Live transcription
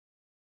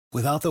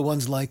Without the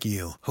ones like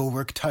you, who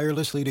work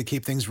tirelessly to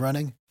keep things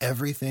running,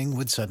 everything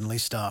would suddenly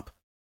stop.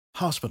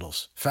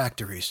 Hospitals,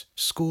 factories,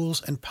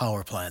 schools, and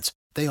power plants,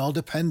 they all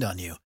depend on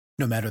you.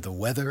 No matter the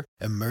weather,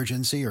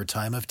 emergency, or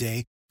time of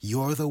day,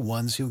 you're the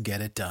ones who get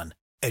it done.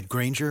 At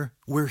Grainger,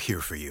 we're here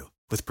for you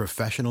with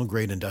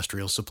professional-grade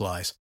industrial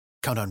supplies.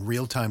 Count on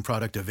real-time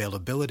product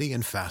availability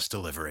and fast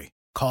delivery.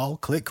 Call,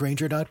 click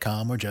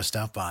Grainger.com, or just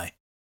stop by.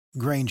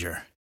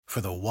 Grainger, for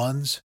the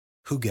ones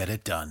who get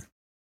it done.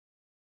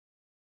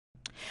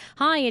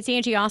 Hi, it's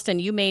Angie Austin.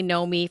 You may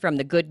know me from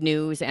the Good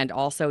News and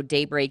also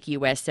Daybreak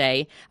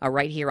USA,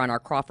 right here on our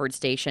Crawford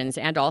stations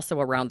and also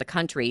around the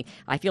country.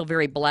 I feel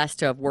very blessed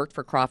to have worked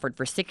for Crawford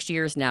for 6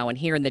 years now, and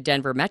here in the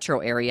Denver metro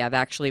area, I've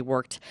actually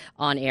worked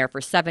on air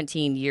for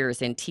 17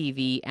 years in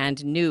TV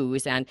and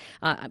news, and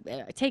I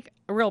take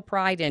a real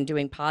pride in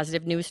doing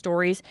positive news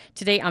stories.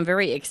 Today, I'm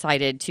very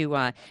excited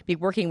to be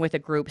working with a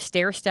group,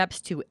 Stair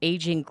Steps to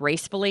Aging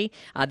Gracefully.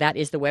 That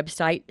is the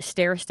website,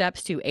 Stair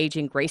Steps to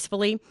Aging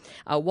Gracefully.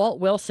 Walt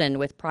Wilson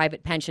with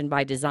Private Pension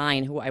by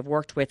Design, who I've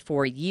worked with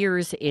for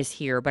years, is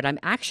here. But I'm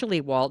actually,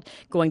 Walt,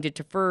 going to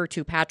defer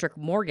to Patrick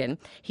Morgan.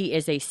 He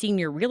is a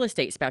senior real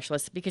estate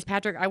specialist because,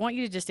 Patrick, I want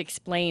you to just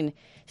explain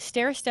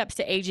Stair Steps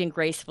to Aging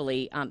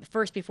Gracefully.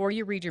 First, before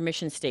you read your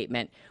mission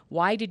statement,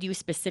 why did you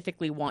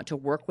specifically want to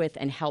work with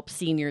and help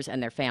seniors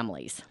and their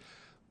families?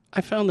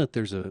 I found that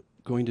there's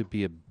going to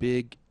be a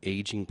big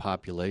aging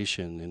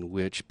population in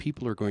which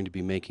people are going to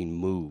be making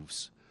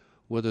moves,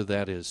 whether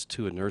that is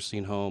to a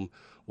nursing home,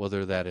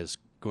 whether that is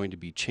going to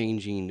be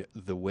changing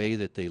the way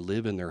that they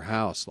live in their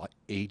house, like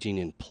aging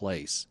in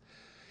place.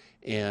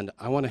 And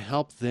I want to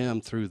help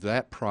them through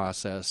that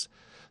process.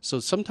 So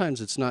sometimes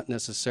it's not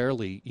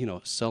necessarily,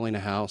 selling a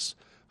house,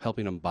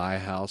 helping them buy a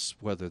house,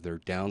 whether they're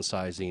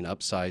downsizing,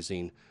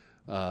 upsizing,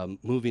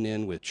 moving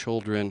in with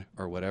children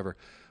or whatever.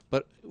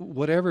 But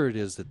whatever it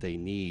is that they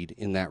need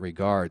in that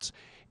regards.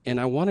 And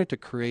I wanted to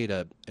create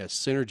a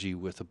synergy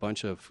with a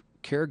bunch of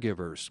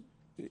caregivers,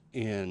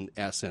 in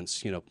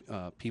essence,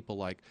 people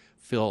like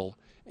Phil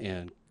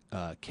and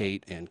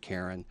Kate and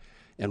Karen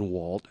and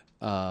Walt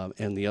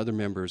and the other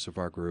members of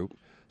our group,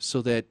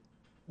 so that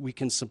we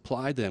can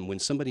supply them when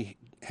somebody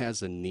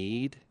has a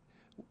need.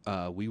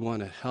 We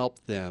want to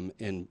help them,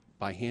 and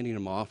by handing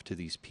them off to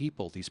these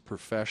people, these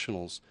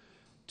professionals,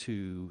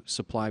 to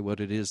supply what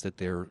it is that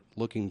they're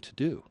looking to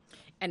do.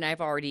 And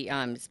I've already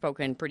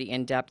spoken pretty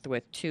in-depth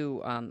with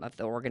two of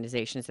the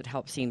organizations that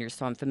help seniors,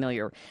 so I'm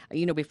familiar.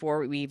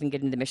 Before we even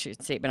get into the mission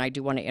statement, I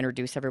do want to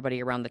introduce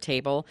everybody around the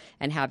table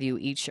and have you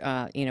each,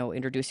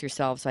 introduce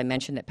yourselves. So I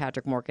mentioned that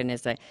Patrick Morgan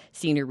is a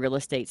senior real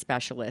estate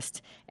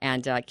specialist,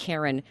 and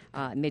Karen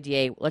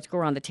Midier. Let's go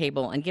around the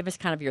table and give us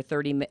kind of your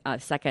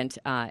 30-second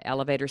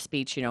elevator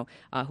speech,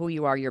 who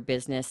you are, your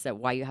business,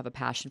 why you have a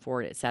passion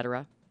for it, et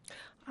cetera.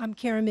 I'm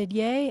Karen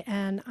Midier,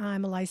 and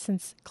I'm a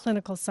licensed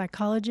clinical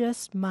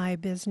psychologist. My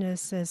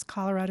business is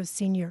Colorado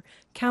Senior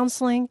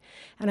Counseling,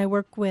 and I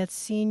work with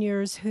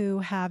seniors who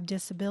have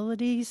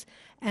disabilities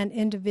and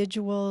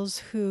individuals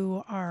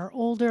who are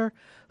older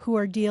who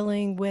are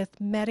dealing with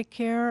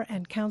Medicare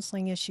and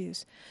counseling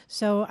issues.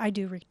 So I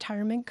do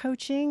retirement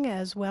coaching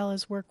as well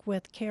as work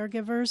with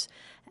caregivers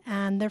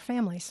and their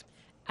families.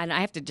 And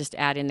I have to just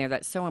add in there,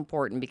 that's so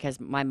important because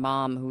my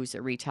mom, who's a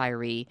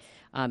retiree,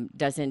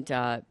 doesn't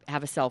have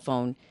a cell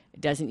phone,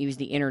 doesn't use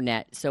the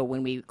internet. So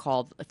when we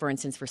called, for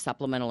instance, for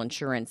supplemental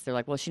insurance, they're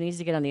like, well, she needs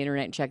to get on the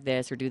internet and check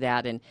this or do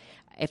that. And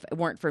if it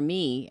weren't for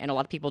me, and a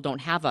lot of people don't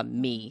have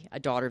a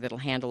daughter that'll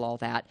handle all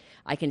that,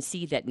 I can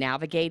see that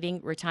navigating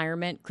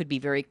retirement could be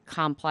very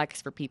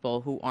complex for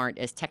people who aren't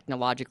as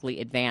technologically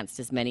advanced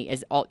as many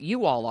as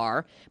you all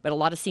are, but a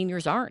lot of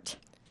seniors aren't.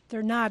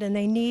 They're not, and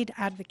they need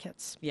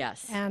advocates.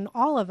 Yes. And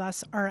all of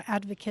us are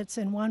advocates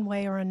in one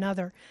way or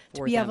another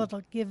to be able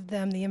to give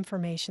them the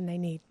information they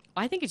need.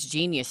 I think it's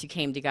genius you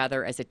came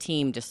together as a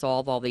team to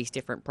solve all these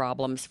different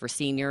problems for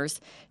seniors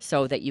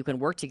so that you can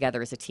work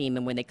together as a team.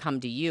 And when they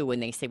come to you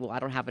and they say, well, I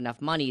don't have enough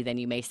money, then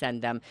you may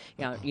send them,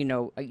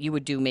 you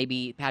would do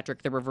maybe,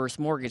 Patrick, the reverse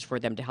mortgage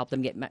for them to help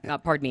them get,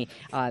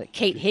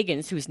 Kate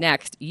Higgins, who's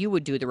next, you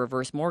would do the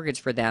reverse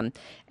mortgage for them,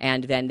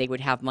 and then they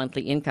would have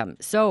monthly income.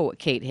 So,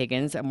 Kate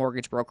Higgins, a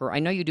mortgage broker, I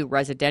know you do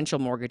residential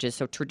mortgages,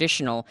 so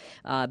traditional,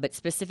 but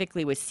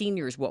specifically with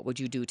seniors, what would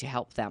you do to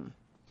help them?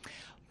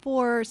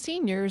 For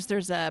seniors,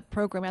 there's a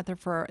program out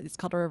there it's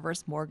called a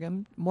reverse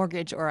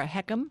mortgage or a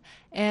HECM,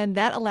 and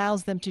that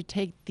allows them to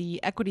take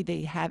the equity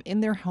they have in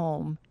their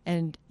home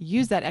and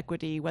use that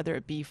equity, whether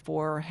it be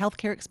for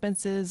healthcare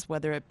expenses,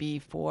 whether it be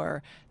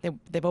for,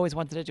 they've always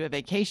wanted to do a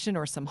vacation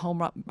or some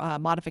home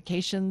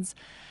modifications.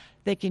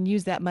 They can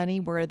use that money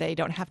where they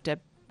don't have to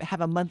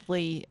have a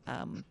monthly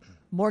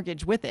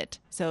mortgage with it.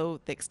 So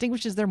it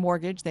extinguishes their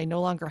mortgage. They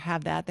no longer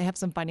have that. They have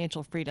some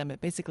financial freedom. It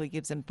basically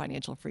gives them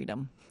financial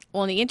freedom.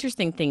 Well, and the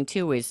interesting thing,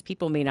 too, is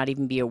people may not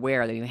even be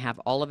aware that they have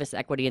all of this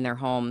equity in their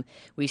home.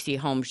 We see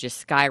homes just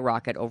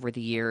skyrocket over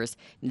the years.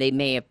 They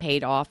may have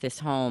paid off this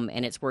home,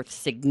 and it's worth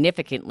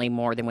significantly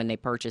more than when they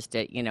purchased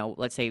it. You know,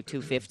 let's say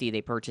 $250,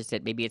 they purchased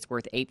it. Maybe it's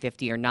worth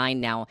 $850 or $9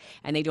 now,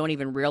 and they don't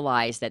even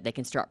realize that they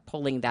can start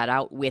pulling that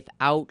out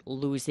without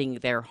losing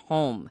their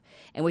home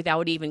and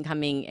without even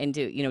coming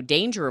into,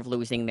 danger of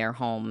losing their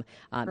home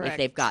if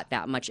they've got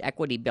that much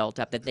equity built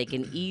up, that they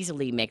can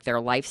easily make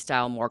their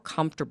lifestyle more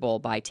comfortable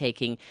by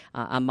taking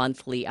a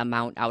monthly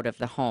amount out of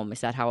the home.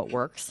 Is that how it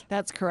works?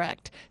 That's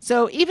correct.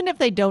 So even if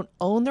they don't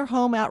own their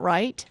home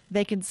outright,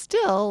 they can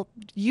still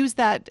use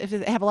that. If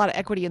they have a lot of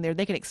equity in there,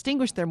 they can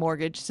extinguish their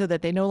mortgage so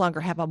that they no longer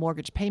have a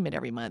mortgage payment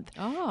every month.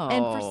 Oh.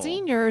 And for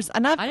seniors,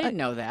 I didn't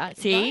know that.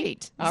 See?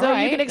 Right. All so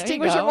right, you can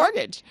extinguish your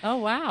mortgage. Oh,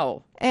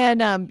 wow.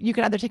 And you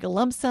can either take a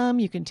lump sum,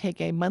 you can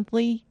take a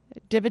monthly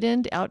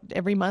dividend out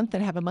every month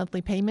and have a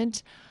monthly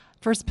payment.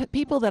 For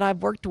people that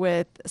I've worked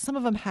with, some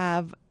of them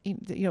have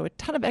a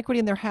ton of equity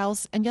in their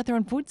house, and yet they're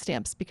on food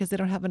stamps because they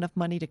don't have enough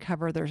money to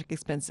cover their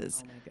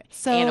expenses.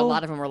 So, and a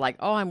lot of them are like,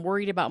 oh, I'm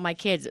worried about my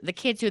kids. The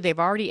kids who they've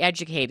already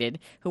educated,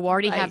 who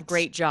already have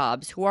great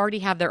jobs, who already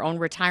have their own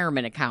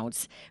retirement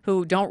accounts,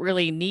 who don't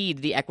really need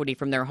the equity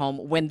from their home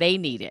when they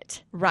need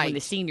it, when the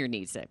senior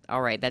needs it.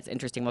 All right, that's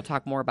interesting. We'll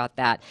talk more about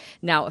that.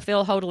 Now,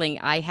 Phil Hodling,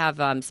 I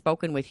have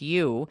spoken with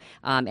you,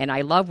 and I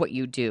love what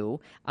you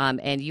do,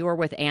 and you are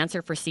with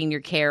Answer for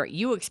Senior Care.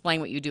 You explain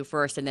what you do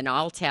first, and then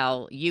I'll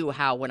tell you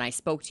how, when I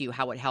spoke to you,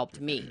 how it helped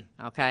me,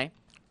 okay?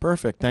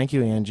 Perfect. Thank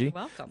you, Angie. You're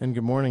welcome. And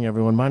good morning,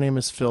 everyone. My name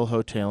is Phil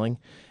Hoteling,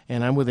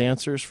 and I'm with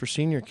Answers for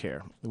Senior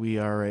Care. We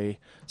are a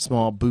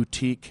small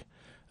boutique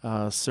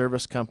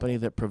service company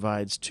that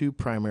provides two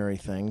primary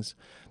things.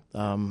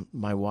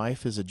 My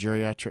wife is a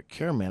geriatric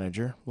care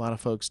manager. A lot of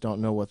folks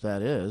don't know what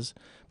that is,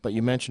 but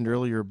you mentioned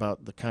earlier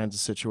about the kinds of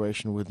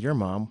situation with your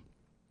mom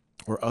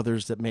or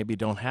others that maybe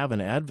don't have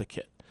an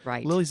advocate.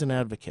 Right. Lily's an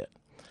advocate.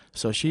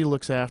 So she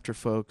looks after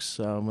folks.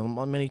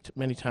 Many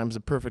times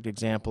a perfect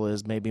example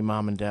is maybe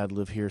mom and dad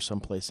live here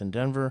someplace in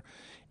Denver,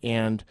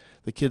 and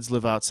the kids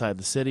live outside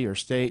the city or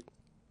state,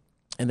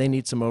 and they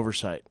need some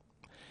oversight.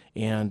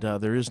 And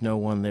there is no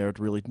one there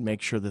to really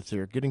make sure that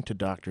they're getting to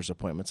doctor's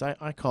appointments.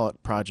 I call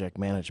it project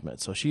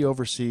management. So she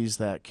oversees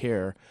that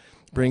care,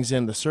 brings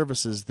in the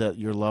services that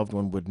your loved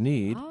one would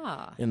need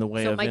in the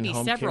way of in-home care. So it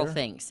might be several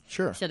things.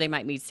 Sure. So they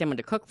might need someone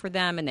to cook for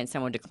them, and then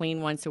someone to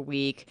clean once a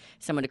week,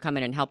 someone to come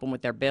in and help them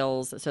with their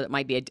bills. So it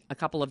might be a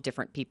couple of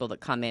different people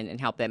that come in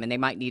and help them, and they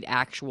might need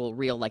actual,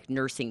 real, like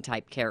nursing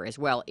type care as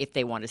well. If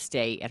they want to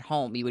stay at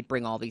home, you would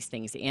bring all these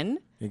things in?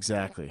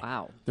 Exactly.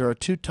 Wow. There are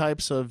two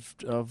types of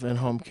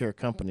in-home care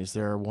companies.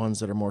 There are ones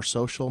that are more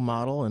social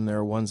model, and there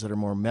are ones that are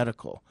more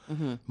medical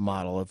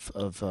model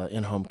of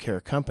in-home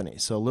care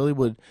companies. So Lily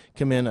would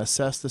come in,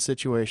 assess the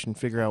situation,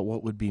 figure out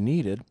what would be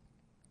needed,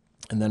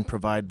 and then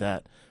provide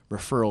that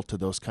referral to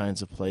those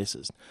kinds of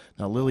places.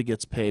 Now, Lily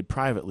gets paid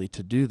privately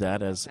to do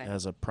that as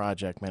a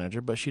project manager,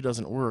 but she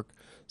doesn't work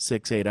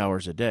 6-8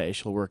 hours a day.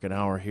 She'll work an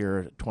hour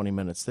here, 20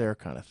 minutes there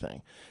kind of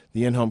thing.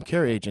 The in-home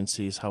care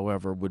agencies,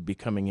 however, would be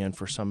coming in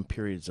for some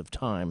periods of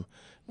time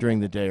during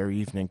the day or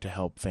evening to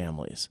help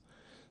families.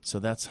 So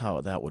that's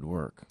how that would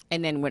work.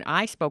 And then when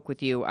I spoke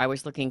with you, I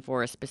was looking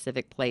for a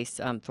specific place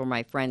for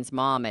my friend's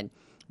mom, and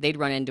they'd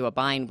run into a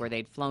bind where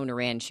they'd flown her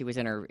in. She was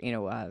in her,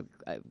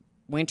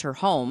 winter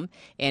home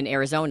in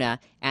Arizona,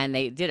 and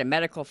they did a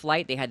medical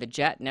flight. They had the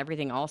jet and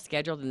everything all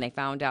scheduled, and they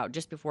found out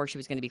just before she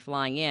was going to be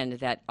flying in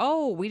that,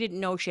 we didn't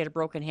know she had a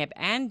broken hip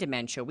and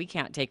dementia. We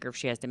can't take her if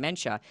she has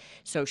dementia.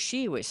 So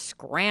she was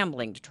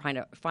scrambling to try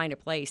to find a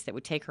place that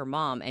would take her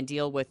mom and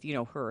deal with,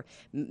 her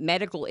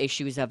medical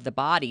issues of the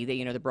body,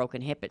 the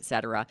broken hip, et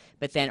cetera,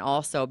 but then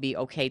also be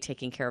okay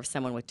taking care of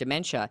someone with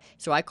dementia.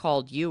 So I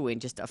called you in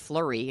just a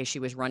flurry as she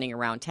was running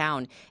around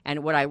town,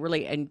 and what I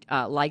really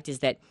liked is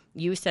that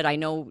you said, I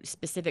know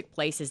specific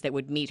places that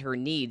would meet her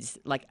needs.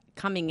 Like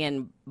coming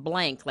in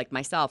blank, like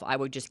myself, I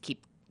would just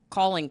keep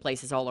calling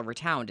places all over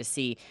town to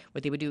see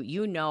what they would do.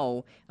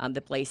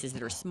 The places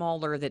that are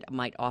smaller that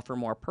might offer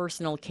more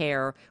personal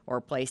care, or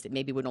a place that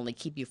maybe would only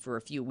keep you for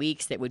a few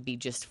weeks that would be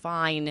just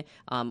fine,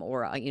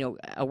 or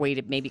a way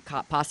to maybe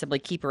possibly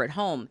keep her at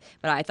home.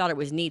 But I thought it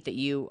was neat that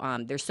you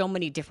there's so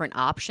many different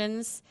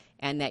options,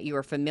 and that you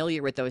are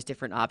familiar with those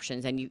different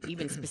options. And you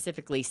even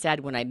specifically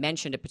said, when I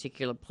mentioned a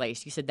particular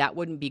place, you said that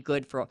wouldn't be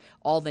good for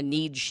all the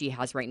needs she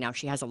has right now.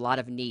 She has a lot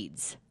of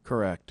needs.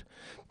 Correct.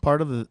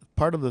 Part of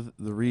the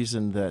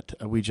reason that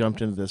we jumped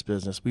into this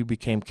business, we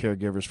became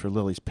caregivers for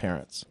Lily's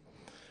parents.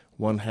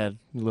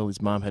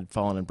 Lily's mom had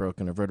fallen and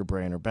broken a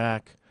vertebrae in her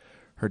back.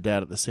 Her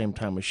dad at the same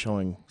time was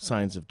showing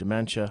signs of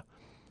dementia.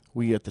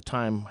 We at the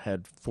time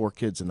had 4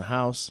 kids in the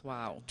house,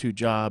 2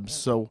 jobs.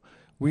 So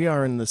we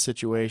were in the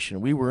situation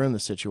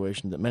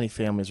that many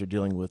families are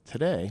dealing with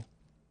today,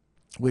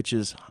 which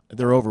is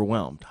they're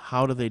overwhelmed.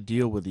 How do they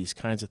deal with these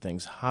kinds of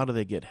things? How do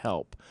they get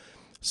help?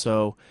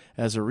 So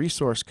as a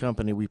resource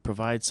company, we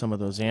provide some of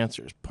those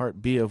answers.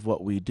 Part B of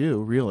what we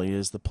do really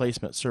is the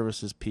placement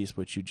services piece,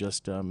 which you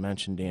just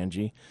mentioned,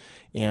 Angie.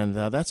 And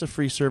that's a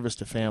free service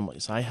to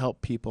families. I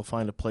help people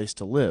find a place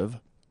to live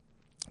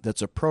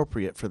that's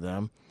appropriate for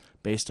them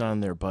based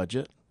on their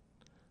budget,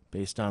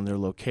 based on their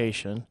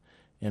location,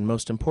 and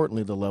most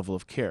importantly, the level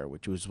of care,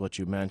 which was what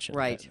you mentioned.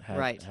 Right,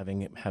 right.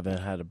 Having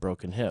had a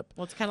broken hip.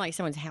 Well, it's kind of like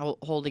someone's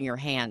holding your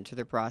hand through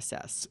the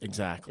process.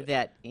 Exactly.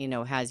 That,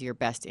 has your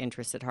best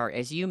interest at heart.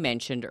 As you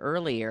mentioned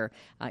earlier,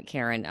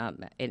 Karen,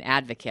 an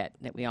advocate,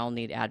 that we all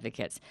need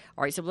advocates.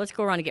 All right, so let's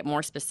go around and get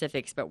more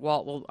specifics, but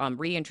Walt will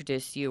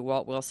reintroduce you.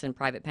 Walt Wilson,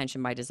 Private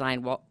Pension by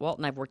Design. Walt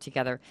and I have worked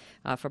together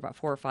for about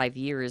 4 or 5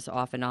 years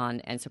off and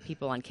on, and so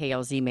people on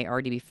KLZ may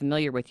already be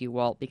familiar with you,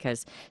 Walt,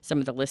 because some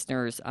of the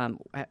listeners,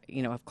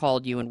 have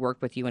called you and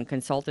worked with you and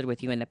consulted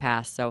with you in the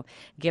past. So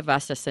give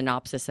us a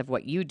synopsis of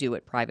what you do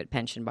at Private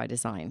Pension by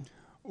Design.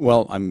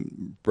 Well,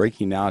 I'm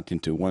breaking out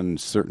into one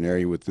certain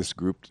area with this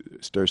group,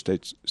 Stair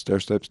Steps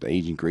to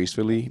Aging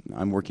Gracefully.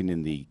 I'm working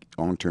in the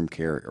long-term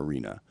care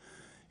arena.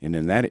 And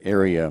in that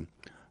area,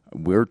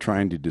 we're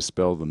trying to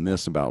dispel the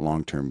myths about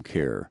long-term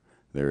care.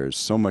 There's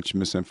so much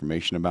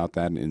misinformation about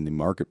that in the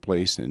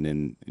marketplace and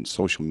in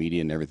social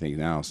media and everything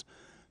else,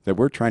 that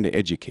we're trying to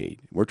educate.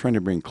 We're trying to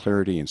bring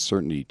clarity and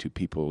certainty to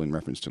people in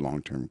reference to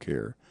long-term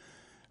care.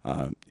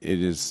 It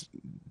is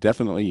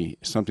definitely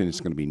something that's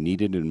going to be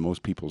needed in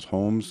most people's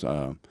homes.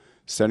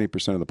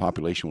 70% of the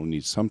population will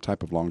need some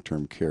type of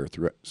long-term care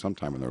through some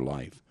time in their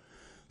life.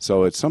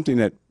 So it's something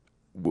that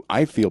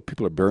I feel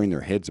people are burying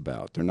their heads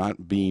about. They're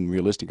not being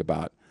realistic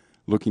about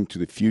looking to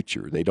the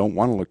future. They don't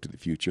want to look to the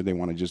future. They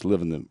want to just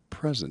live in the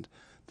present.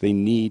 They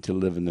need to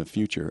live in the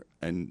future,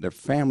 and their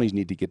families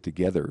need to get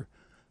together.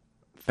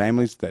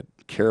 Families that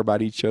care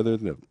about each other,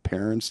 the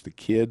parents, the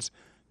kids,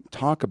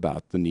 talk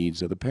about the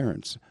needs of the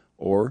parents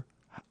or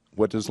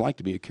what it's like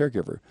to be a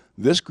caregiver.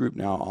 This group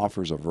now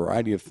offers a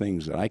variety of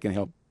things that I can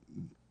help,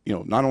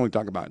 not only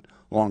talk about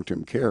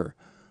long-term care,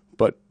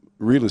 but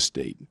real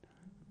estate,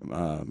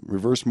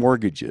 reverse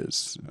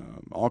mortgages,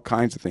 all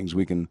kinds of things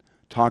we can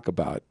talk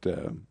about.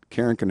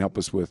 Karen can help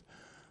us with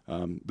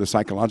the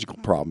psychological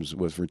problems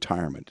with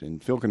retirement,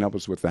 and Phil can help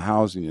us with the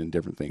housing and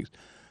different things.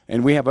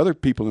 And we have other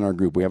people in our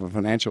group. We have a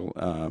financial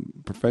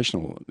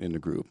professional in the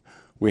group.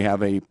 We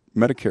have a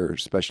Medicare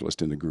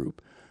specialist in the group.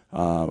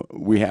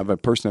 We have a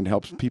person that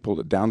helps people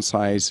to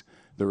downsize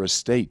their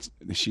estate.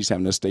 She's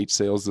having estate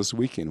sales this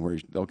weekend where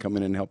they'll come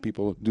in and help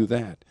people do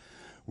that.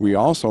 We're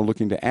also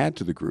looking to add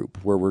to the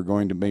group where we're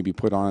going to maybe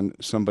put on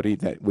somebody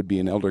that would be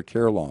an elder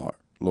care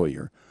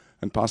lawyer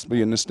and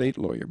possibly an estate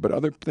lawyer. But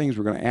other things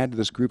we're going to add to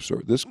this group,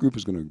 so this group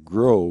is going to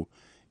grow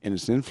in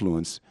its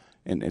influence,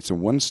 and it's a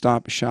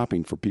one-stop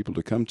shopping for people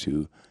to come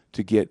to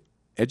get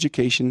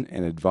education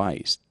and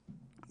advice.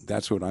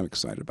 That's what I'm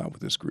excited about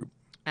with this group.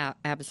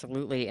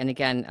 Absolutely. And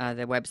again,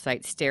 the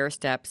website,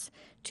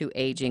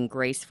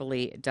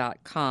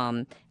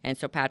 stairstepstoaginggracefully.com. And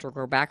so, Patrick,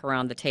 we're back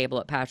around the table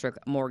at Patrick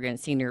Morgan,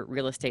 Senior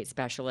Real Estate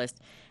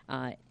Specialist.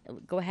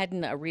 Go ahead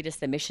and read us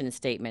the mission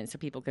statement so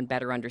people can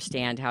better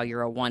understand how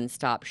you're a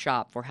one-stop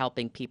shop for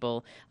helping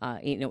people,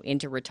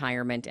 into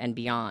retirement and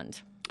beyond.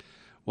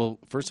 Well,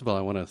 first of all,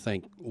 I want to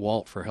thank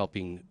Walt for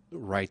helping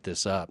write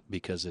this up,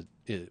 because it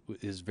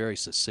is very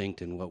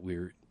succinct in what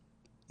we're,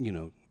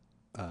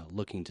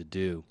 looking to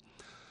do.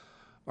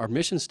 Our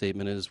mission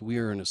statement is we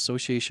are an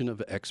association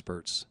of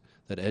experts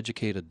that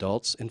educate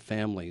adults and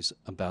families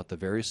about the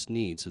various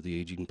needs of the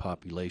aging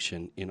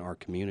population in our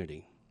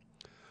community.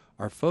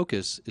 Our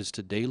focus is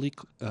to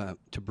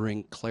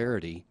bring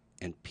clarity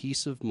and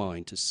peace of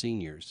mind to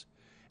seniors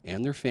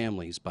and their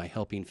families by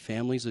helping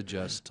families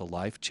adjust to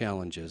life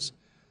challenges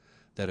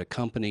that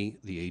accompany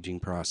the aging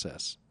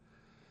process.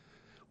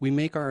 We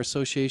make our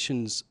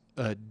associations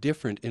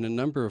different in a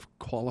number of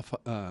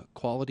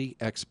quality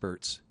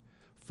experts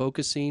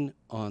focusing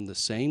on the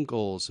same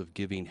goals of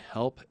giving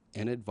help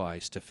and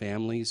advice to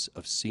families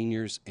of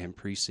seniors and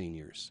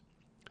pre-seniors.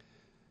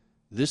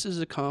 This is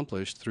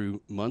accomplished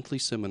through monthly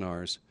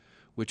seminars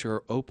which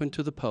are open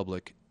to the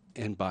public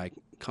and by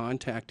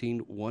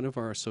contacting one of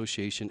our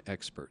association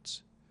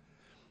experts.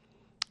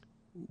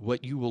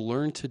 What you will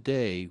learn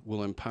today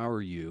will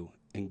empower you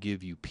and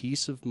give you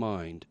peace of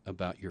mind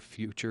about your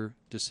future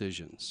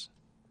decisions.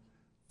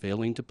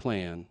 Failing to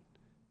plan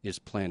is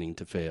planning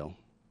to fail.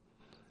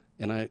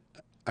 And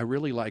I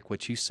really like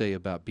what you say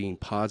about being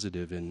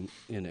positive in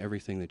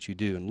everything that you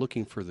do and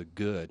looking for the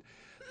good.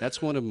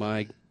 That's one of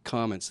my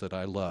comments that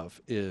I love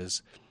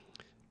is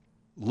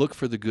look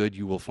for the good,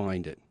 you will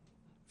find it.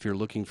 If you're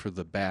looking for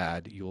the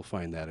bad, you will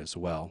find that as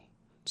well.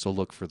 So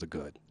look for the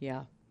good.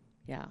 Yeah,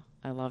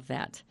 I love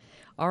that.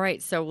 All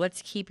right, so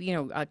let's keep,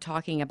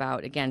 talking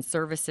about, again,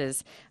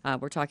 services.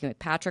 We're talking with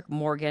Patrick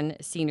Morgan,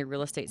 Senior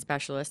Real Estate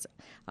Specialist.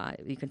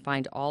 You can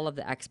find all of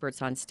the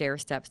experts on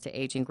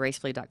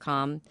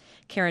stairstepstoaginggracefully.com.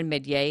 Karen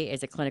Medier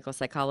is a clinical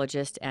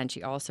psychologist, and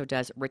she also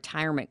does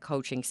retirement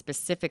coaching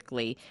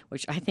specifically,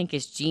 which I think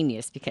is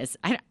genius because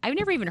I've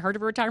never even heard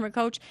of a retirement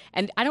coach,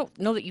 and I don't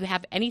know that you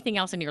have anything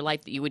else in your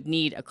life that you would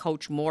need a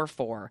coach more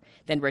for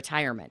than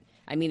retirement.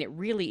 I mean, it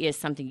really is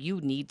something you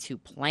need to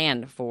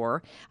plan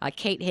for.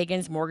 Kate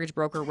Higgins, mortgage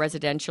broker,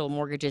 residential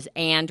mortgages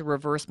and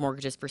reverse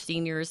mortgages for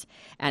seniors.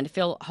 And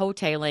Phil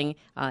Hotailing,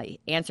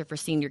 Answer for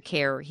Senior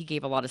Care. He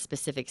gave a lot of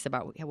specifics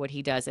about what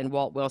he does. And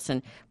Walt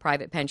Wilson,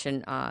 private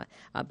pension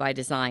by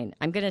design.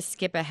 I'm going to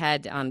skip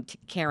ahead,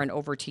 Karen,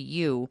 over to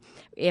you.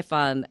 If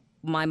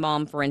my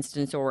mom, for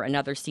instance, or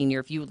another senior,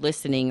 if you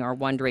listening are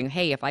wondering,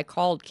 hey, if I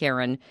called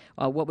Karen,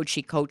 what would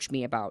she coach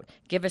me about?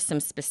 Give us some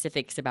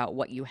specifics about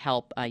what you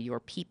help your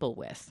people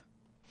with.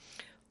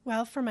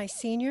 Well, for my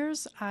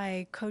seniors,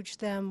 I coach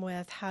them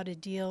with how to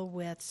deal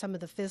with some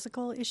of the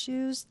physical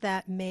issues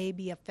that may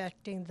be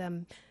affecting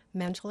them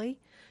mentally.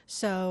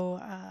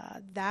 So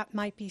that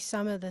might be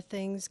some of the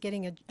things,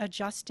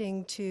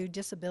 adjusting to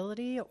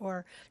disability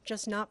or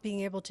just not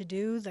being able to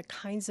do the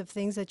kinds of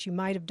things that you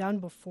might have done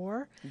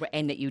before.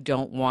 And that you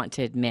don't want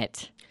to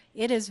admit.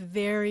 It is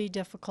very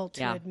difficult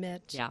to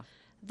admit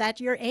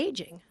that you're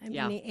aging. I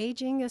mean,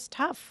 aging is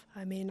tough.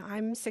 I mean,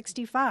 I'm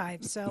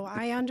 65, so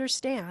I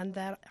understand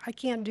that I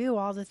can't do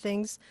all the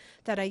things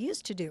that I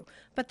used to do.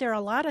 But there are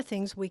a lot of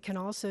things we can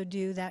also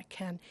do that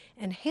can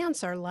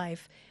enhance our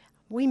life.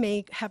 We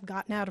may have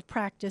gotten out of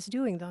practice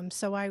doing them,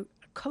 so I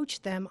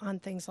coach them on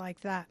things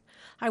like that.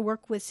 I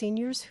work with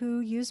seniors who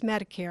use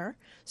Medicare,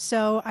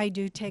 so I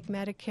do take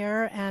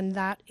Medicare, and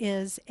that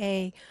is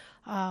a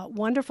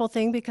wonderful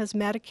thing because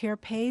Medicare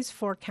pays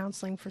for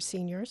counseling for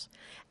seniors.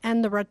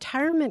 And the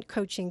retirement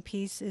coaching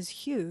piece is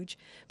huge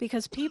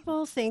because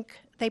people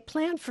think they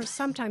plan for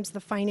sometimes the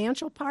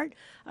financial part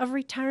of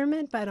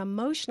retirement, but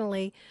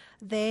emotionally,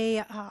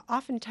 they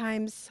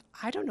oftentimes,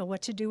 I don't know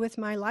what to do with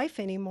my life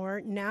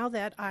anymore now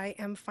that I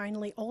am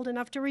finally old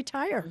enough to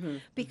retire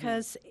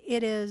because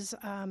it is,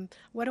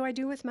 what do I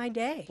do with my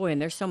day? Boy,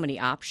 and there's so many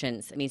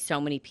options. I mean,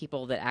 so many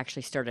people that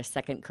actually start a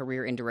second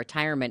career into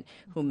retirement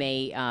who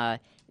may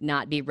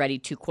not be ready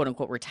to quote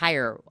unquote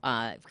retire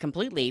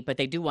completely, but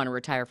they do want to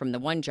retire from the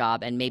one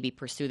job and maybe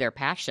pursue their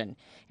passion.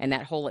 And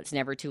that whole "it's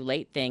never too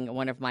late" thing,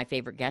 one of my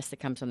favorite guests that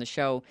comes on the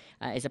show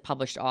is a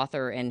published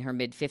author in her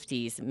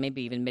mid-50s,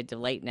 maybe even mid to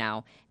late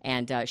now.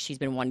 And she's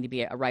been wanting to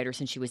be a writer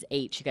since she was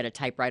 8. She got a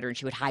typewriter and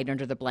she would hide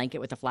under the blanket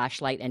with a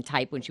flashlight and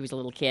type when she was a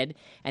little kid.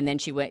 And then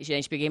she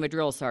became a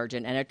drill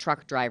sergeant and a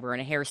truck driver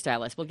and a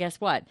hairstylist. Well, guess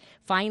what?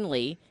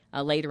 Finally,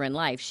 later in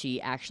life,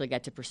 she actually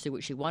got to pursue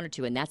what she wanted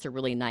to, and that's a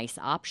really nice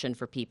option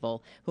for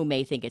people who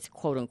may think it's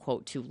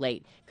quote-unquote too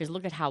late. Because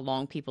look at how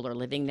long people are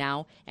living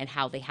now and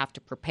how they have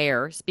to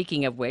prepare.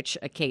 Speaking of which,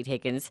 Kate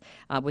Higgins,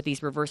 with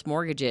these reverse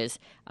mortgages,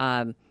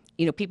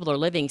 people are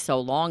living so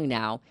long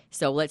now.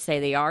 So let's say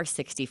they are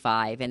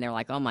 65 and they're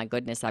like, oh my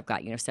goodness, I've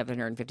got,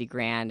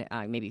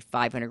 $750,000, maybe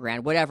 500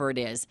 grand, whatever it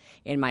is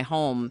in my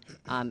home.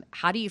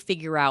 How do you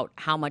figure out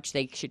how much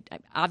they should,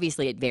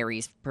 obviously it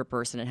varies per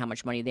person and how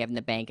much money they have in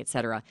the bank, et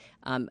cetera,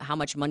 how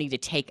much money to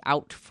take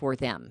out for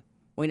them?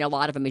 I mean, a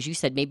lot of them, as you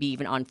said, maybe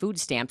even on food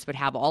stamps, but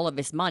have all of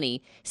this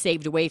money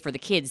saved away for the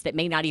kids that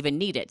may not even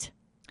need it.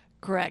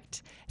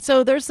 Correct.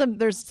 So there's some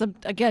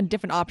again,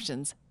 different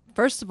options.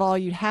 First of all,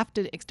 you have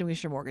to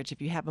extinguish your mortgage.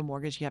 If you have a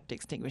mortgage, you have to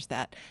extinguish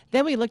that.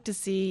 Then we look to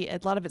see, a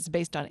lot of it's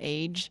based on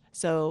age.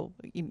 So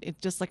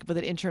it's just like with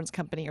an insurance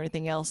company or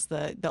anything else,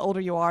 the older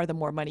you are, the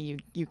more money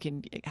you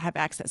can have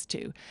access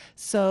to.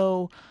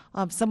 So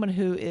someone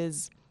who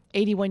is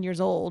 81 years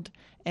old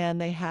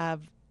and they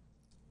have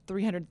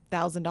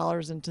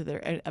 $300,000 into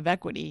their of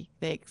equity,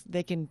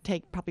 they can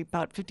take probably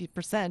about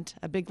 50%,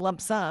 a big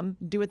lump sum,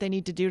 do what they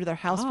need to do to their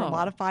house or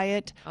modify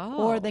it,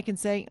 or they can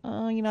say,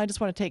 I just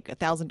want to take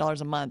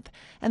 $1,000 a month,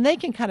 and they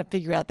can kind of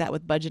figure out that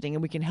with budgeting,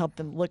 and we can help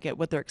them look at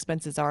what their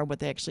expenses are and what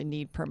they actually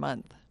need per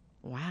month.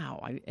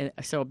 Wow,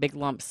 so a big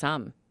lump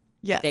sum.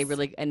 Yes, they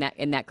really, and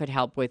that could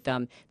help with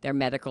their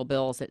medical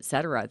bills, et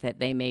cetera, that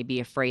they may be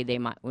afraid they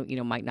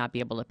might not be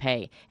able to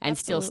pay and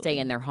still stay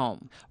in their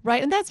home.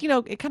 Right, and that's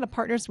it kind of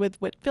partners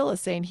with what Phil is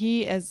saying.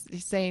 He's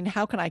saying,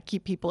 how can I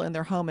keep people in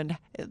their home? And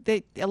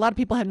a lot of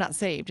people have not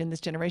saved in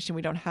this generation.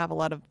 We don't have a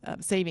lot of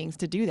savings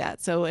to do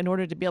that. So in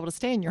order to be able to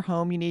stay in your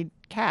home, you need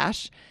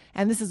cash,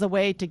 and this is a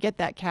way to get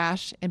that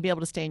cash and be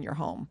able to stay in your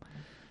home.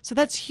 So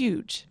that's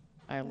huge.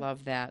 I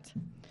love that.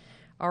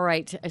 All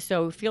right.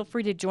 So feel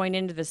free to join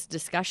into this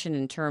discussion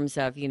in terms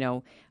of,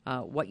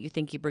 what you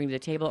think you bring to the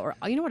table. Or,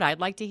 what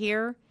I'd like to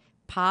hear?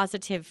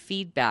 Positive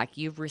feedback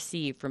you've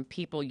received from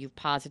people you've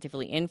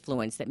positively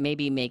influenced that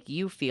maybe make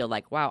you feel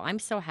like, wow, I'm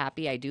so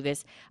happy I do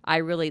this.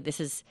 I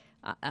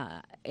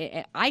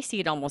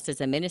see it almost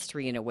as a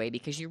ministry in a way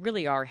because you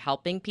really are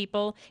helping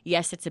people.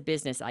 Yes, it's a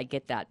business. I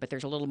get that. But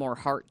there's a little more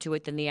heart to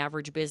it than the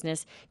average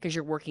business because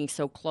you're working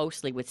so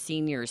closely with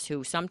seniors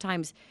who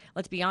sometimes,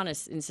 let's be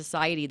honest, in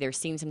society, they're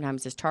seen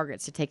sometimes as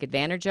targets to take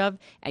advantage of.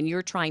 And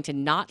you're trying to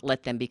not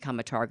let them become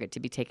a target to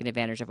be taken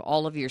advantage of.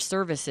 All of your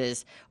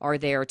services are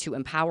there to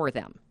empower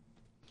them.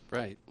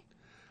 Right.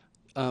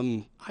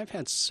 I've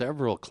had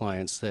several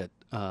clients that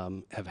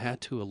have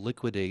had to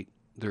liquidate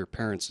their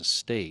parents'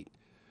 estate.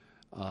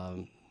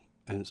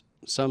 And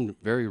some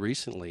very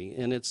recently,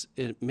 and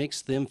it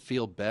makes them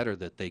feel better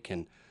that they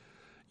can,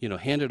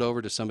 hand it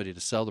over to somebody to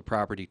sell the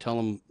property, tell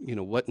them,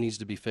 what needs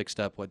to be fixed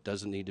up, what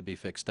doesn't need to be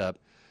fixed up,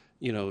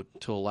 to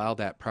allow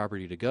that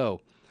property to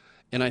go.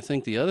 And I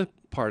think the other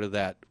part of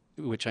that,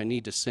 which I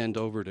need to send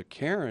over to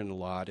Karen a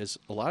lot, is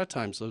a lot of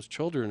times those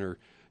children are,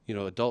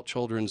 adult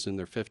children's in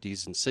their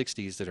 50s and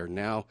 60s that are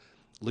now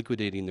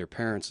liquidating their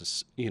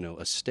parents'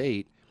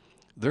 estate.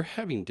 They're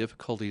having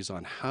difficulties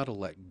on how to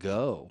let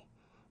go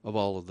of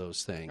all of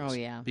those things. Oh,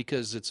 yeah.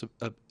 Because it's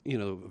a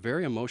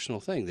very emotional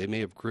thing. They may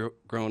have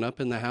grown up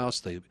in the house.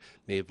 They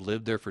may have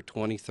lived there for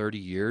 20, 30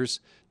 years,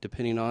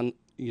 depending on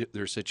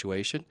their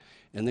situation,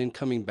 and then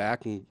coming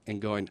back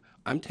and going,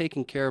 I'm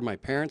taking care of my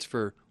parents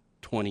for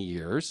 20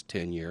 years,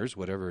 10 years,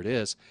 whatever it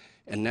is,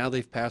 and now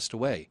they've passed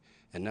away.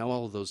 And now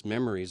all of those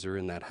memories are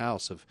in that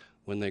house of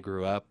when they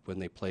grew up, when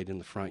they played in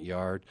the front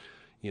yard,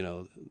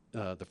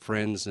 the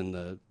friends and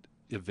the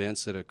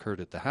events that occurred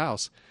at the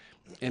house.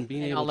 And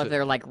being able all of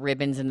their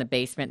ribbons in the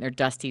basement, their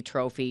dusty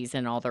trophies,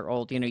 and all their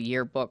old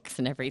yearbooks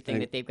and everything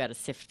that they've got to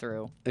sift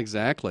through.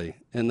 Exactly,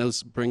 and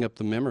those bring up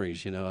the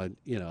memories.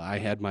 I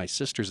had my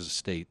sister's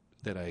estate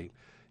that I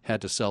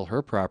had to sell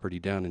her property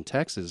down in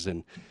Texas,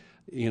 and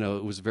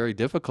it was very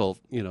difficult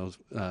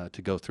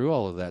to go through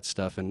all of that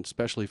stuff, and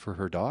especially for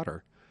her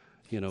daughter.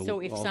 So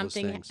if all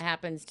something those things.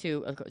 happens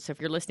to, so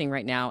if you're listening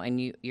right now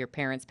and your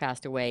parents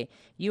passed away,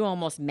 you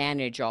almost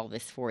manage all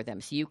this for them.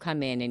 So you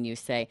come in and you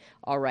say,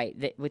 all right,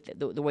 with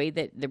the way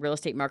that the real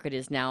estate market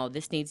is now,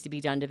 this needs to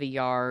be done to the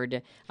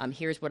yard.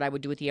 Here's what I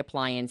would do with the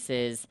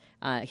appliances.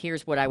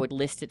 Here's what I would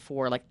list it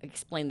for.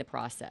 Explain the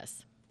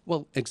process.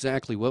 Well,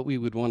 exactly. What we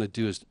would want to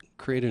do is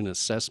create an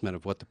assessment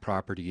of what the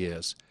property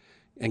is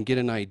and get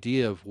an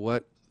idea of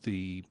what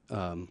the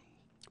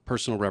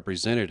personal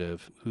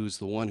representative, who's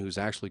the one who's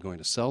actually going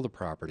to sell the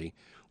property,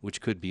 which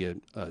could be a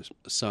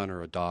son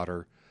or a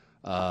daughter,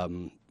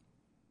 and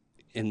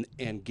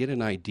get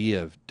an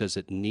idea of, does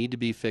it need to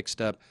be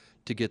fixed up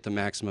to get the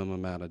maximum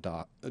amount of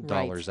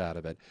dollars out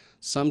of it.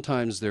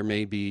 Sometimes there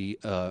may be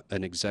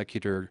an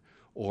executor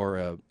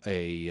or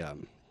a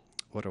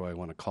what do I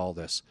want to call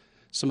this?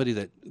 Somebody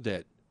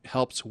that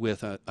helps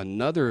with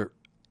another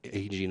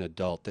aging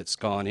adult that's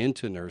gone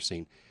into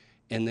nursing,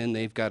 and then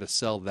they've got to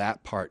sell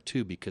that part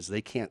too because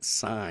they can't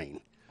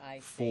sign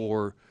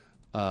for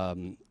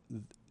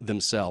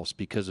themselves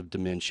because of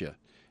dementia,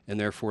 and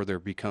therefore there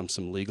become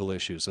some legal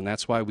issues, and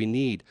that's why we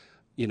need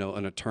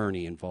an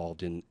attorney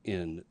involved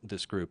in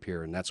this group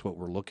here, and that's what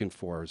we're looking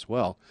for as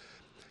well,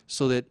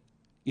 so that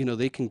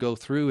they can go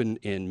through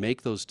and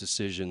make those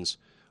decisions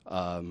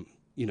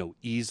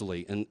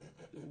easily. And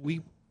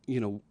we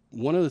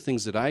one of the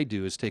things that I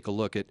do is take a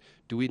look at,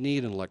 do we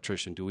need an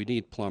electrician? Do we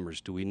need plumbers?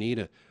 Do we need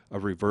a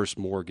reverse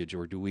mortgage?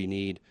 Or do we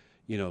need,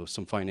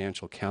 some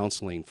financial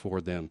counseling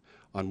for them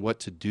on what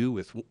to do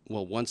with,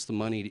 once the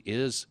money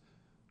is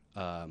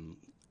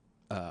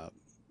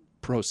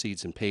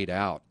proceeds and paid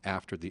out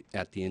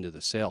at the end of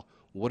the sale,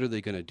 what are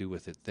they going to do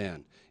with it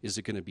then? Is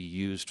it going to be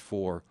used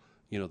for,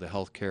 the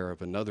health care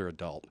of another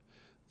adult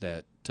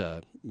that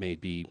may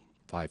be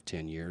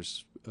 5-10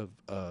 years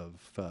of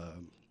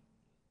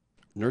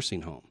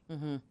nursing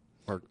home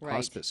or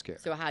hospice care?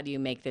 So how do you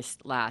make this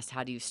last?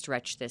 How do you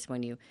stretch this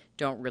when you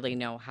don't really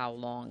know how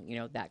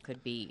long that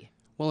could be?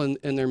 Well,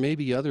 and there may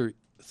be other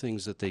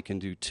things that they can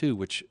do too,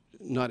 which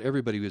not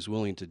everybody is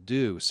willing to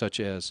do, such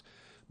as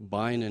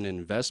buying an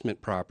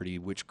investment property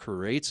which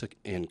creates an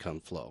income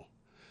flow.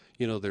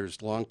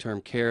 There's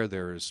long-term care,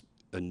 there's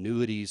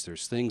annuities,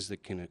 there's things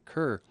that can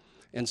occur,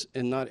 and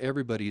not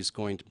everybody is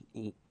going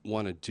to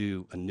want to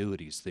do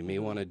annuities. They may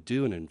want to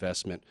do an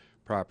investment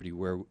property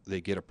where they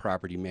get a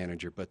property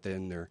manager, but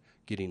then they're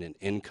getting an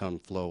income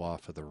flow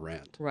off of the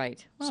rent.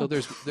 Right. So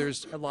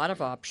there's a lot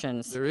of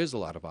options. There is a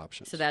lot of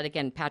options. So that,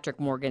 again, Patrick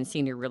Morgan,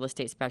 Senior Real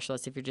Estate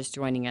Specialist, if you're just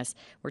joining us,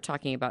 we're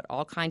talking about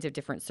all kinds of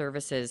different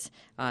services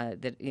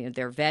that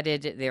they're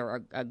vetted,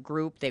 they're a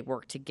group, they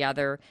work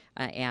together,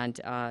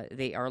 and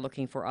they are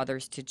looking for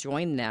others to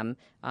join them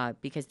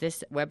because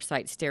this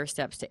website, Stair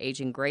Steps to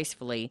Aging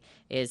Gracefully,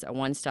 is a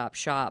one-stop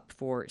shop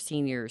for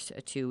seniors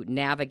to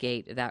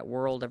navigate that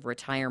world of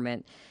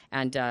retirement.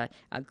 And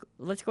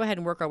let's go ahead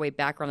and work our way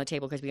back around the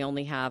table because we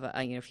only have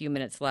a few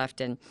minutes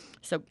left. And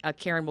so,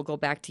 Karen, we'll go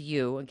back to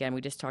you. Again, we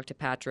just talked to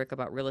Patrick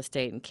about real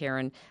estate, and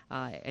Karen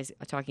is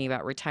talking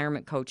about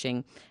retirement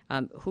coaching.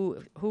 Who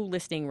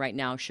listening right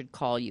now should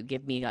call you?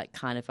 Give me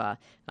kind of a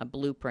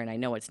blueprint. I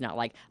know it's not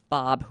like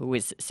Bob, who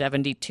is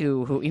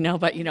 72,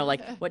 but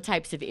what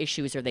types of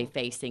issues are they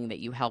facing that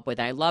you help with?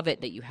 And I love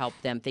it that you help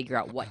them figure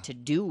out what to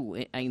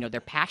do.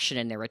 Their passion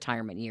in their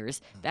retirement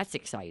years. That's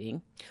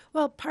exciting.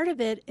 Well, part of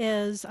it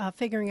is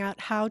figuring out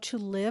how to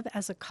live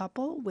as a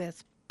couple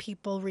with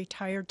people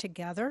retired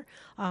together.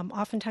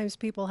 Oftentimes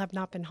people have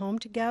not been home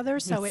together,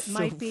 so it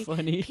might be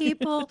funny.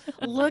 People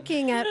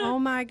looking at, oh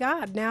my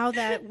God, now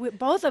that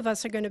both of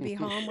us are going to be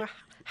home,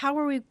 how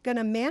are we going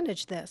to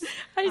manage this?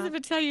 I just have to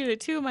tell you that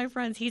two of my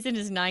friends, he's in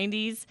his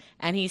 90s,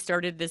 and he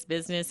started this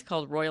business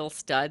called Royal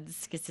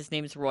Studs, because his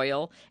name's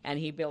Royal, and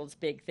he builds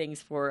big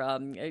things for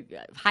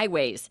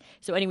highways.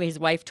 So anyway, his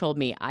wife told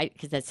me,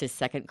 because that's his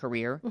second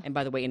career, and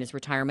by the way, in his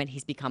retirement,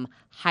 he's become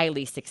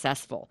highly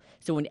successful.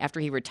 So after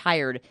he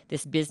retired,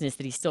 this business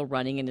that he's still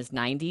running in his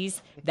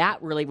 90s,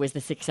 that really was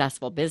the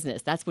successful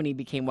business. That's when he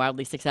became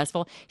wildly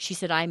successful. She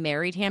said, I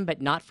married him,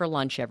 but not for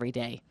lunch every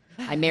day.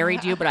 I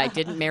married you, but I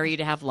didn't marry you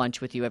to have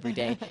lunch with you every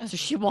day. So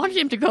she wanted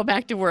him to go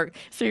back to work.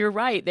 So you're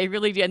right. They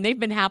really do. And they've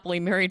been happily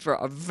married for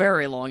a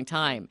very long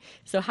time.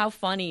 So how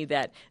funny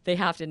that they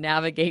have to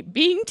navigate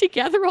being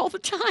together all the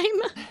time.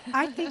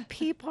 I think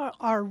people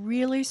are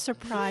really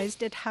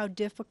surprised at how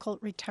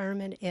difficult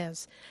retirement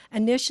is.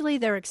 Initially,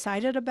 they're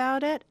excited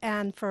about it.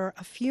 And for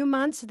a few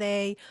months,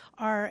 they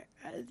are,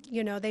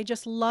 they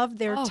just love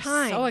their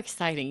time. So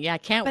exciting. Yeah,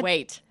 can't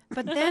wait.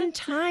 But then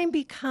time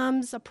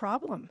becomes a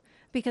problem.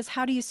 Because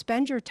how do you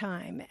spend your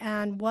time,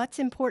 and what's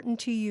important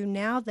to you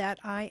now that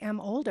I am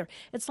older?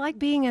 It's like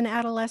being an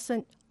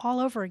adolescent all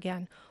over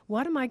again.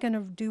 What am I going to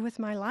do with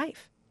my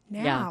life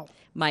now? Yeah.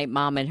 My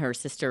mom and her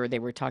sister, they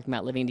were talking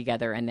about living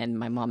together, and then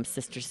my mom's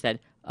sister said,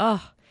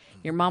 oh,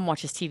 your mom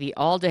watches TV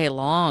all day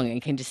long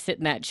and can just sit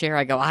in that chair.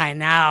 I go, I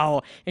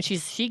know. And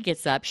she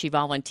gets up, she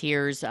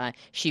volunteers,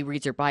 she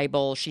reads her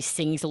Bible, she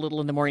sings a little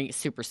in the morning. It's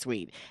super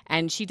sweet.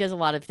 And she does a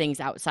lot of things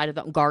outside of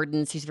the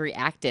gardens. She's very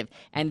active.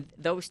 And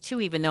those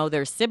two, even though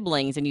they're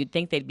siblings and you'd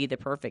think they'd be the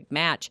perfect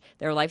match,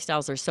 their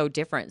lifestyles are so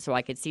different. So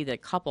I could see that a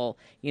couple,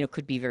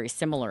 could be very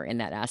similar in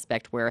that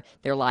aspect where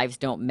their lives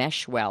don't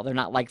mesh well. They're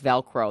not like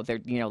Velcro. They're,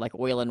 like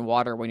oil and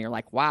water when you're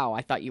like, wow,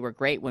 I thought you were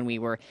great when we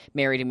were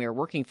married and we were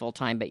working full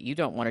time, but you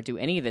don't want to do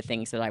any of the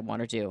things that I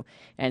want to do.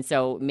 And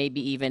so maybe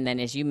even then,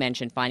 as you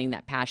mentioned, finding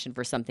that passion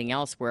for something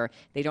else where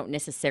they don't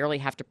necessarily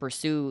have to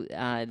pursue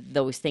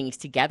those things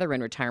together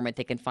in retirement.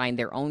 They can find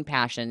their own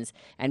passions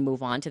and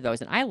move on to those.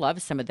 And I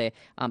love some of the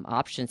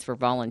options for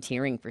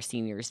volunteering for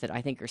seniors that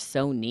I think are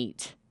so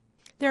neat.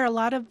 There are a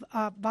lot of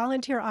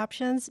volunteer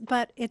options,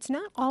 but it's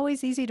not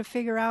always easy to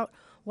figure out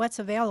what's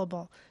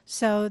available.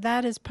 So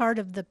that is part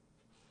of the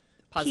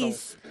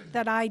piece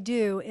that I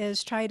do,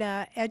 is try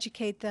to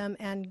educate them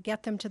and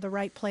get them to the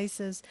right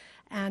places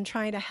and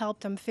trying to help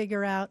them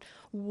figure out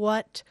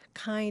what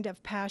kind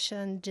of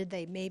passion did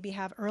they maybe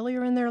have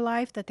earlier in their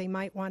life that they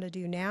might want to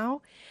do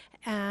now.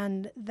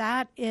 And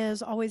that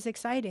is always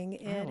exciting.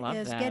 It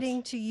is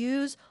getting to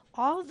use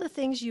all the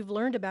things you've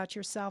learned about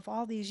yourself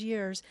all these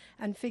years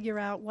and figure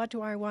out, what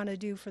do I want to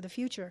do for the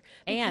future?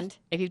 And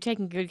if you've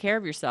taken good care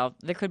of yourself,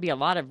 there could be a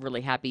lot of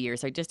really happy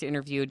years. I just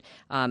interviewed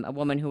a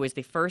woman who was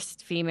the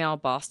first female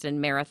Boston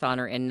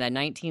marathoner in the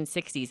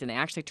 1960s, and they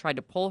actually tried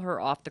to pull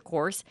her off the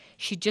course.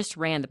 She just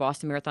ran the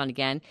Boston Marathon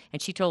again, and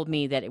she told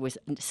me that it was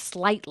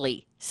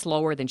slightly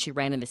slower than she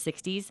ran in the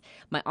 60s.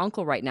 My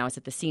uncle right now is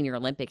at the Senior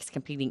Olympics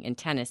competing in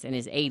tennis in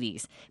his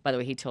 80s. By the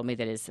way, he told me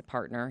that his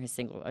partner, his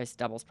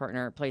doubles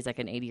partner, plays like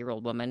an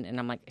 80-year-old woman. And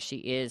I'm like, she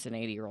is an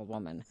 80-year-old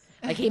woman.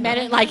 Like, he meant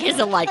it like,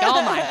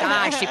 oh my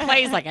gosh, she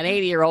plays like an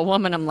 80-year-old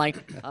woman. I'm like,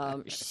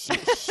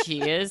 she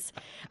is.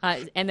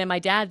 And then my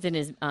dad's in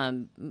his,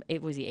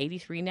 was he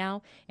 83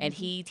 now? And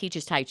he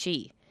teaches Tai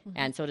Chi.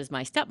 And so does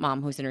my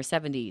stepmom, who's in her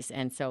 70s,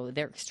 and so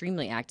they're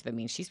extremely active. I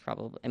mean, she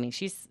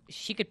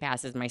could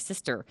pass as my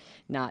sister,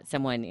 not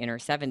someone in her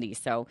 70s.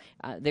 So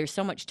there's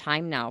so much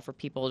time now for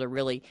people to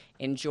really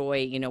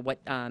enjoy,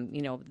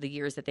 the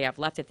years that they have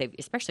left,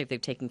 especially if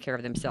they've taken care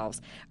of themselves.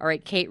 All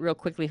right, Kate, real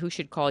quickly, who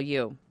should call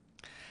you?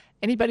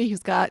 Anybody who's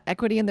got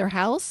equity in their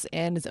house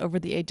and is over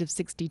the age of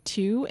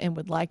 62 and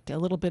would like a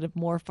little bit of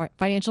more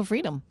financial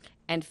freedom.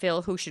 And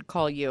Phil, who should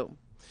call you?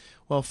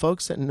 Well,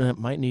 folks that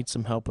might need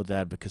some help with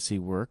advocacy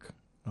work,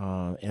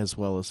 as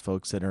well as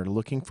folks that are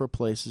looking for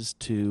places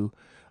to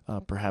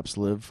perhaps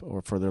live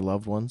or for their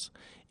loved ones.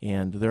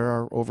 And there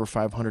are over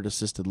 500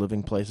 assisted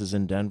living places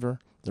in Denver.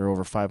 There are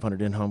over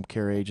 500 in-home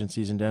care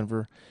agencies in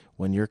Denver.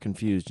 When you're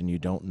confused and you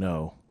don't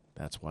know,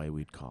 that's why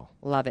we'd call.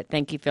 Love it.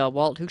 Thank you, Phil.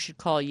 Walt, who should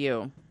call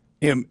you?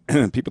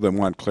 People that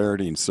want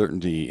clarity and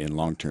certainty in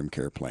long-term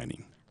care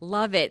planning.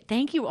 Love it.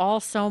 Thank you all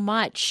so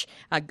much.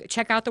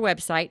 Check out the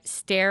website,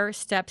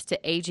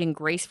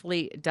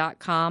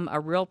 stairstepstoaginggracefully.com.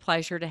 A real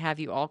pleasure to have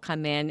you all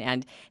come in.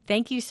 And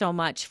thank you so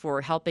much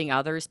for helping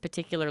others,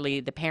 particularly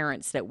the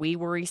parents that we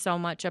worry so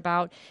much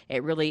about.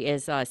 It really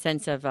is a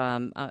sense of,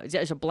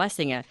 it's a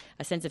blessing, a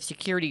sense of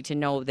security to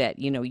know that,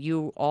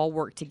 you all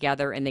work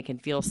together and they can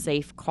feel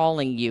safe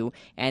calling you,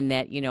 and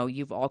that,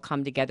 you've all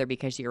come together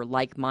because you're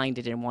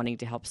like-minded and wanting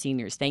to help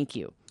seniors. Thank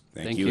you.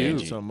 Thank you,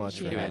 Angie. So much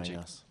for having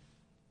us.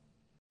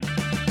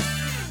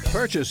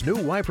 Purchase new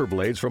wiper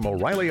blades from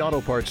O'Reilly Auto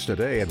Parts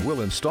today and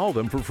we'll install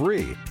them for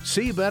free.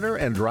 See better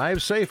and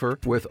drive safer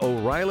with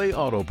O'Reilly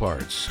Auto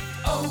Parts.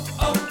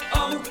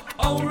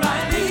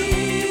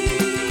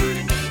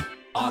 O'Reilly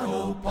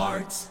Auto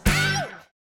Parts.